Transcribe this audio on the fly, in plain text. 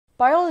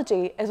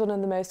Biology is one of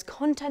the most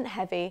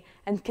content-heavy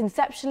and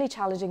conceptually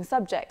challenging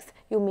subjects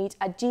you'll meet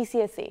at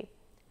GCSE.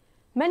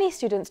 Many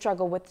students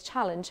struggle with the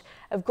challenge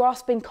of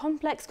grasping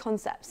complex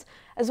concepts,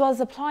 as well as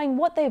applying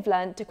what they've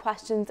learned to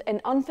questions in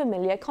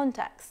unfamiliar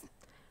contexts.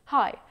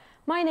 Hi,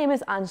 my name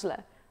is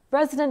Angela,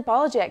 resident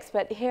biology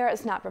expert here at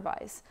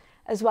SnapRevise,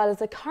 as well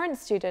as a current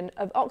student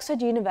of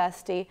Oxford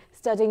University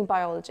studying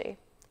biology.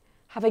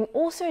 Having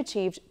also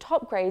achieved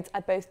top grades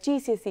at both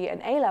GCSE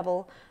and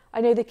A-level, I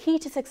know the key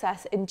to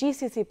success in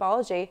GCSE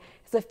biology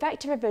is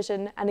effective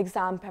revision and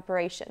exam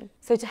preparation.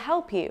 So to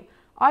help you,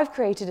 I've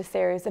created a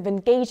series of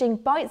engaging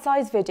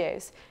bite-sized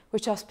videos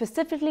which are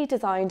specifically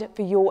designed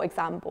for your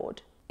exam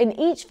board. In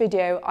each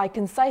video, I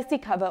concisely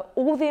cover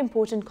all the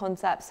important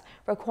concepts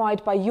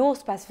required by your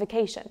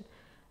specification,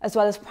 as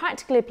well as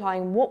practically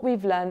applying what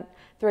we've learned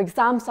through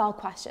exam-style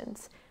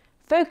questions,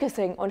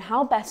 focusing on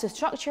how best to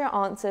structure your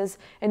answers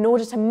in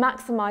order to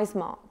maximise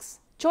marks.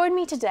 Join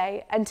me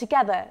today and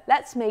together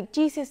let's make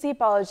GCSE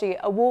biology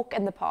a walk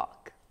in the park.